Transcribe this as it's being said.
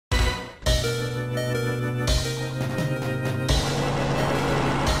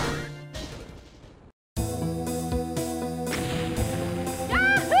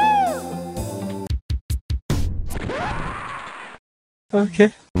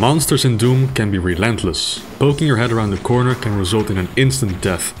Okay. Monsters in Doom can be relentless. Poking your head around the corner can result in an instant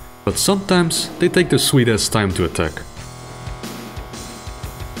death, but sometimes they take their sweet ass time to attack.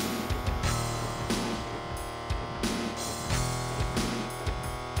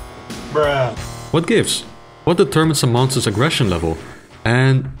 Bruh. What gives? What determines a monster's aggression level?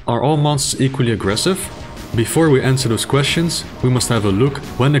 And are all monsters equally aggressive? Before we answer those questions, we must have a look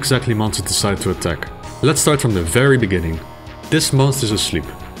when exactly monsters decide to attack. Let's start from the very beginning. This monster is asleep,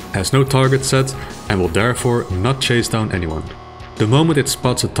 has no target set, and will therefore not chase down anyone. The moment it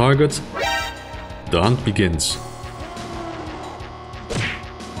spots a target, the hunt begins.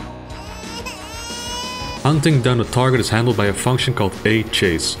 Hunting down a target is handled by a function called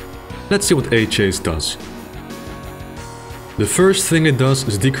A-Chase. Let's see what A-Chase does. The first thing it does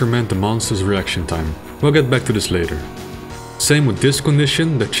is decrement the monster's reaction time. We'll get back to this later. Same with this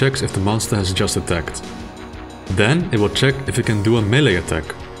condition that checks if the monster has just attacked. Then it will check if it can do a melee attack.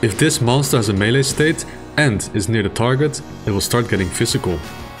 If this monster has a melee state and is near the target, it will start getting physical.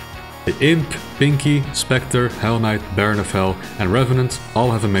 The Imp, Pinky, Spectre, Hell Knight, Baron of Hell and Revenant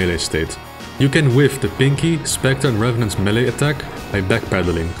all have a melee state. You can whiff the Pinky, Spectre and Revenant's melee attack by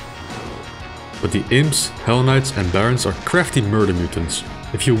backpedaling. But the Imps, Hell Knights and Barons are crafty murder mutants.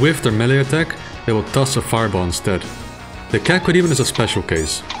 If you whiff their melee attack, they will toss a fireball instead. The Cacodemon even is a special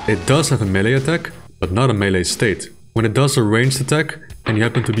case. It does have a melee attack, but not a melee state. When it does a ranged attack, and you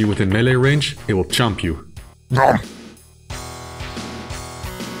happen to be within melee range, it will chomp you.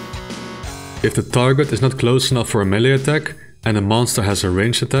 If the target is not close enough for a melee attack, and the monster has a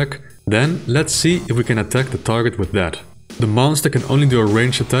ranged attack, then let's see if we can attack the target with that. The monster can only do a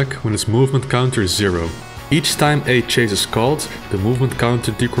ranged attack when its movement counter is 0. Each time a chase is called, the movement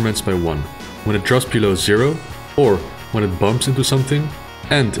counter decrements by 1. When it drops below 0, or when it bumps into something,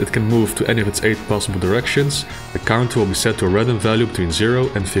 and it can move to any of its 8 possible directions, the counter will be set to a random value between 0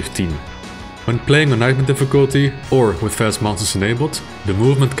 and 15. When playing on Nightmare difficulty, or with fast monsters enabled, the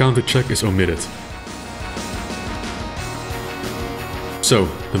movement counter check is omitted. So,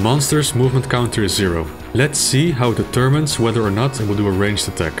 the monster's movement counter is 0. Let's see how it determines whether or not it will do a ranged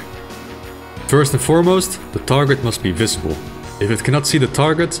attack. First and foremost, the target must be visible. If it cannot see the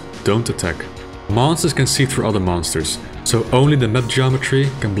target, don't attack. Monsters can see through other monsters, so only the map geometry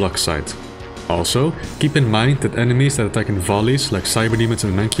can block sight. Also, keep in mind that enemies that attack in volleys like Cyberdemons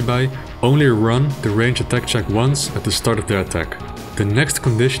and Mancubi only run the range attack check once at the start of their attack. The next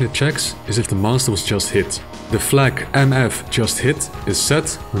condition it checks is if the monster was just hit. The flag MF just hit is set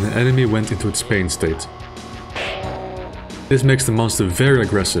when the enemy went into its pain state. This makes the monster very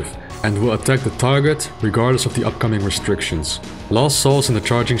aggressive and will attack the target regardless of the upcoming restrictions. Lost souls in the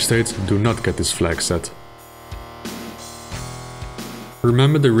charging state do not get this flag set.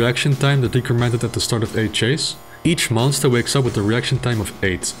 Remember the reaction time that decremented at the start of a chase? Each monster wakes up with a reaction time of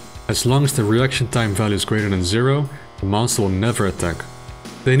 8. As long as the reaction time value is greater than 0, the monster will never attack.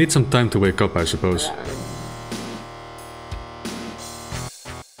 They need some time to wake up, I suppose.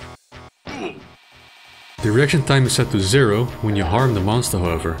 The reaction time is set to 0 when you harm the monster,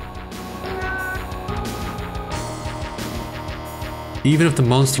 however. Even if the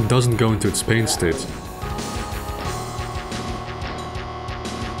monster doesn't go into its pain state.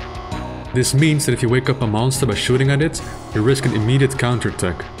 This means that if you wake up a monster by shooting at it, you risk an immediate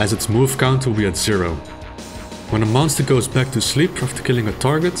counterattack, as its move count will be at 0. When a monster goes back to sleep after killing a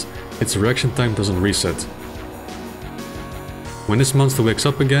target, its reaction time doesn't reset. When this monster wakes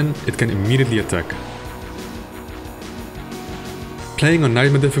up again, it can immediately attack. Playing on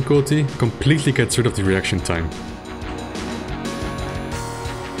Nightmare difficulty completely gets rid of the reaction time.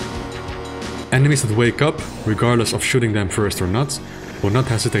 Enemies that wake up, regardless of shooting them first or not, will not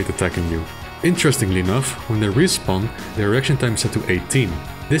hesitate attacking you. Interestingly enough, when they respawn, their reaction time is set to 18.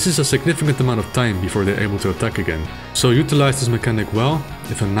 This is a significant amount of time before they're able to attack again, so utilize this mechanic well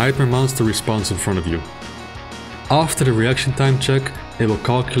if a Nightmare monster respawns in front of you. After the reaction time check, it will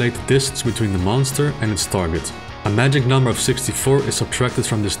calculate the distance between the monster and its target. A magic number of 64 is subtracted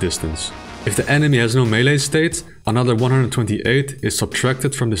from this distance. If the enemy has no melee state, another 128 is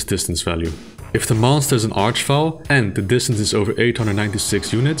subtracted from this distance value. If the monster is an Archvile and the distance is over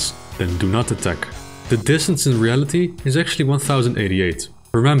 896 units, then do not attack. The distance in reality is actually 1088.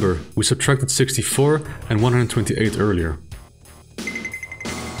 Remember, we subtracted 64 and 128 earlier.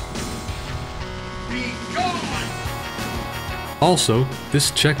 Also, this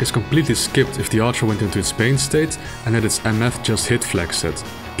check is completely skipped if the Archer went into its pain state and had its MF just hit flag set,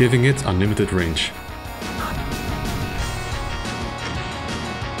 giving it unlimited range.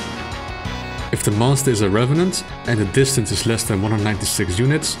 If the monster is a Revenant and the distance is less than 196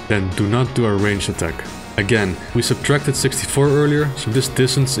 units, then do not do a ranged attack. Again, we subtracted 64 earlier, so this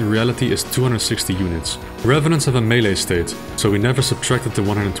distance in reality is 260 units. Revenants have a melee state, so we never subtracted the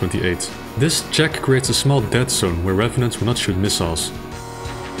 128. This check creates a small dead zone where Revenants will not shoot missiles.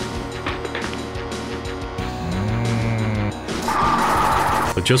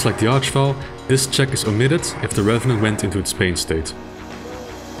 But just like the Archvile, this check is omitted if the Revenant went into its pain state.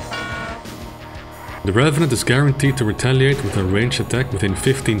 The Revenant is guaranteed to retaliate with a ranged attack within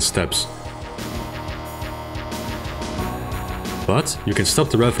 15 steps. But you can stop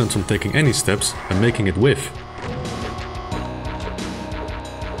the Revenant from taking any steps and making it whiff.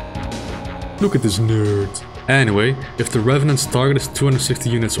 Look at this nerd. Anyway, if the Revenant's target is 260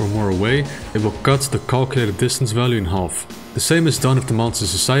 units or more away, it will cut the calculated distance value in half. The same is done if the monster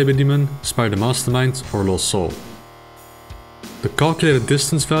is a Cyberdemon, Spider Mastermind or Lost Soul. The calculated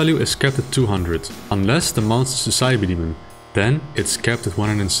distance value is capped at 200, unless the monster is a Cyberdemon, then it's capped at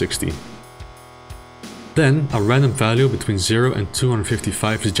 160. Then a random value between 0 and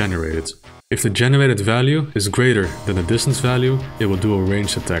 255 is generated. If the generated value is greater than the distance value, it will do a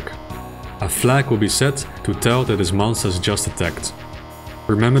ranged attack. A flag will be set to tell that this monster has just attacked.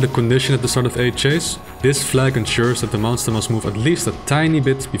 Remember the condition at the start of a chase? This flag ensures that the monster must move at least a tiny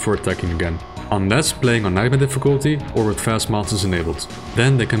bit before attacking again, unless playing on Nightmare difficulty or with fast monsters enabled.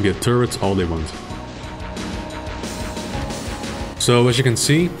 Then they can be a turret all they want. So as you can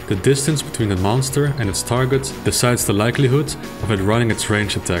see, the distance between the monster and its target decides the likelihood of it running its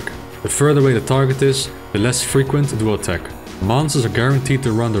ranged attack. The further away the target is, the less frequent it will attack. Monsters are guaranteed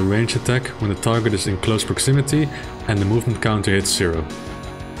to run the ranged attack when the target is in close proximity and the movement counter hits 0.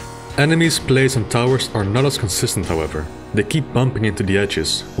 Enemies placed on towers are not as consistent, however. They keep bumping into the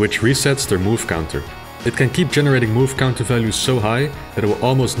edges, which resets their move counter. It can keep generating move counter values so high that it will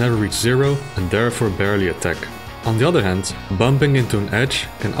almost never reach 0 and therefore barely attack. On the other hand, bumping into an edge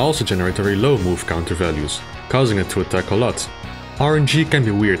can also generate very low move counter values, causing it to attack a lot. RNG can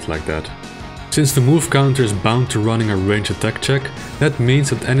be weird like that. Since the move counter is bound to running a ranged attack check, that means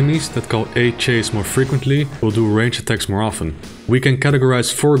that enemies that call A chase more frequently will do ranged attacks more often. We can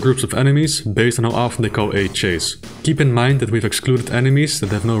categorize 4 groups of enemies based on how often they call A chase. Keep in mind that we've excluded enemies that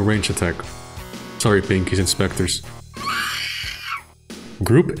have no ranged attack. Sorry Pinky's inspectors.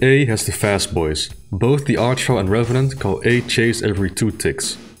 Group A has the fast boys. Both the Archvile and Revenant call A chase every 2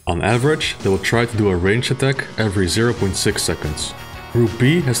 ticks. On average, they will try to do a ranged attack every 0.6 seconds. Group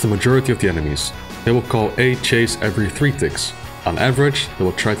B has the majority of the enemies. They will call A chase every 3 ticks. On average, they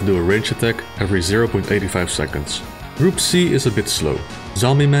will try to do a ranged attack every 0.85 seconds. Group C is a bit slow.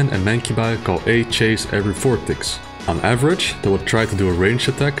 Zombie-Men and Mancubi call A chase every 4 ticks. On average, they will try to do a ranged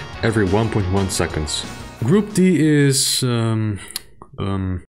attack every 1.1 seconds. Group D is...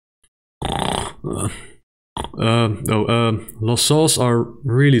 Lost Souls are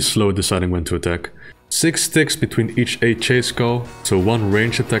really slow at deciding when to attack. 6 ticks between each A chase call, so 1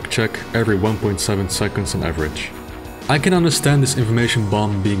 ranged attack check every 1.7 seconds on average. I can understand this information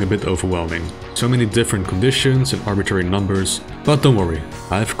bomb being a bit overwhelming. So many different conditions and arbitrary numbers, but don't worry,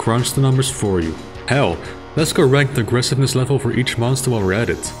 I've crunched the numbers for you. Hell, let's go rank the aggressiveness level for each monster while we're at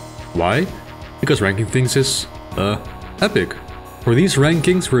it. Why? Because ranking things is, epic. For these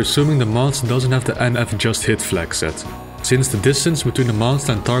rankings, we're assuming the monster doesn't have the MF just hit flag set. Since the distance between the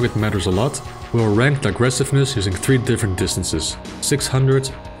monster and target matters a lot, we'll rank the aggressiveness using 3 different distances: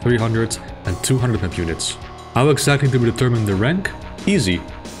 600, 300 and 200 map units. How exactly do we determine the rank? Easy.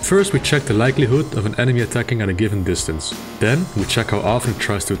 First we check the likelihood of an enemy attacking at a given distance. Then we check how often it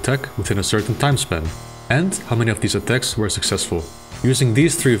tries to attack within a certain time span, and how many of these attacks were successful. Using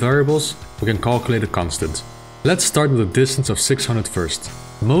these 3 variables, we can calculate a constant. Let's start with a distance of 600 first.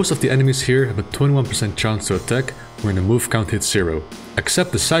 Most of the enemies here have a 21% chance to attack when the move count hits 0,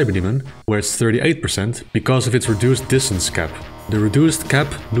 except the Cyberdemon, where it's 38% because of its reduced distance cap. The reduced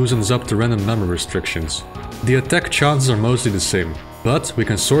cap loosens up the random number restrictions. The attack chances are mostly the same, but we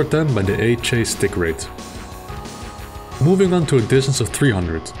can sort them by the A chase tick rate. Moving on to a distance of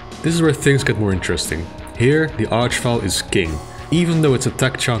 300. This is where things get more interesting. Here, the Archvile is king. Even though its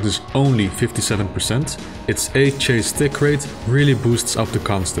attack chance is only 57%, its A chase tick rate really boosts up the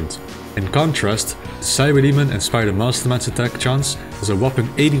constant. In contrast, the Cyberdemon and Spider Mastermind's attack chance is a whopping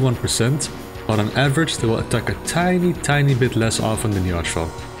 81%, but on average they will attack a tiny bit less often than the Archvile.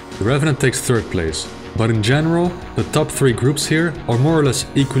 The Revenant takes 3rd place, but in general, the top 3 groups here are more or less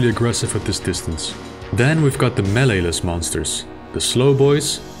equally aggressive at this distance. Then we've got the meleeless monsters, the Slow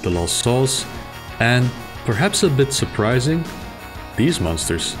Boys, the Lost Souls, and, perhaps a bit surprising, these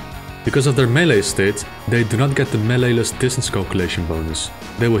monsters. Because of their melee state, they do not get the meleeless distance calculation bonus.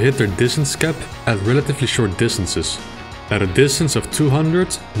 They will hit their distance cap at relatively short distances. At a distance of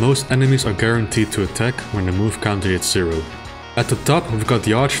 200, most enemies are guaranteed to attack when the move counter hits 0. At the top we've got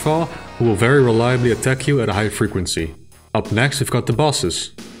the Archvile, who will very reliably attack you at a high frequency. Up next we've got the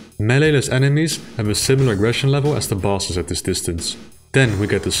bosses. Meleeless enemies have a similar aggression level as the bosses at this distance. Then we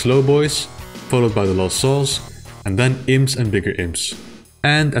get the slow boys, followed by the Lost Souls, and then imps and bigger imps.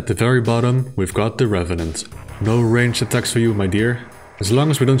 And at the very bottom we've got the Revenant. No ranged attacks for you, my dear. As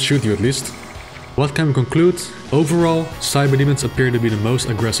long as we don't shoot you at least. What can we conclude? Overall, Cyberdemons appear to be the most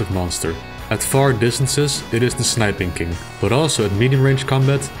aggressive monster. At far distances, it is the sniping king, but also at medium range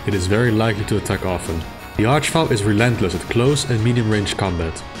combat, it is very likely to attack often. The Archvile is relentless at close and medium range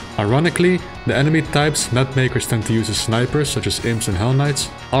combat. Ironically, the enemy types mapmakers tend to use as snipers, such as imps and hell knights,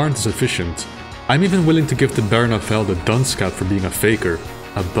 aren't as efficient. I'm even willing to give the Baron of Hell the Dun Scout for being a faker.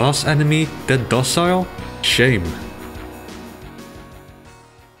 A boss enemy that docile? Shame.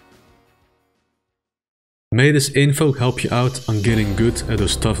 May this info help you out on getting good at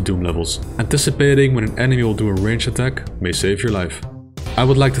those tough Doom levels. Anticipating when an enemy will do a ranged attack may save your life. I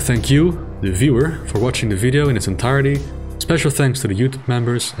would like to thank you, the viewer, for watching the video in its entirety. Special thanks to the YouTube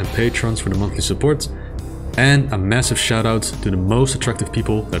members and patrons for the monthly support. And a massive shout out to the most attractive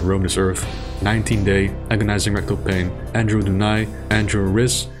people that roam this earth. 19 Day, Agonizing Rectal Pain, Andrew Dunai, Andrew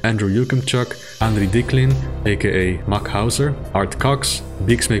Riz, Andrew Yukimchuk, Andri Diklin, aka Mac Hauser, Art Cox,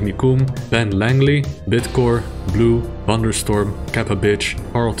 Beaks Make Me Coom, Ben Langley, Bitcore, Blue, Wonderstorm, Kappa Bitch,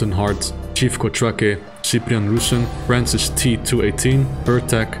 Carlton Hart, Chief Kotrake, Cyprian Russen, Francis T218,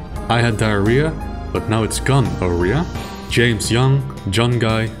 Urtek, I Had Diarrhea, but now it's gone, Aurea, James Young, John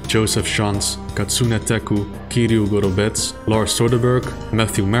Guy, Joseph Shantz, Katsune Teku, Kiryu Gorobets, Lars Soderberg,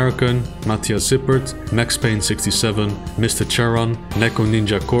 Matthew American, Matthias Zippert, Max Payne 67, Mr. Charon, Neko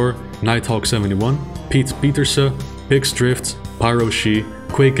Ninja Core, Nighthawk 71, Pete Peterse, Pigs Drift, Pyro Shi,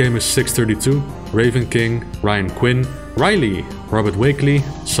 Quake Gamers 632, Raven King, Ryan Quinn, Riley, Robert Wakely,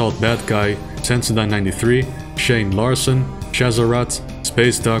 Salt Bad Guy, Sensodyne 93, Shane Larson, Shazarat,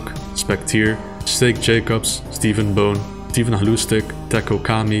 Space Duck, Spectier, Steak Jacobs, Stephen Bone, Stephen Halustik, Teko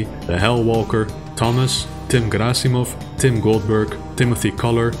Kami, The Hellwalker, Thomas, Tim Gerasimov, Tim Goldberg, Timothy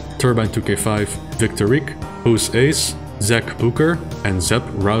Collar, Turbine 2K5, Victor Rick, Who's Ace, Zach Booker, and Zep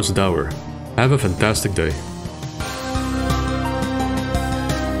Rouse Dower. Have a fantastic day.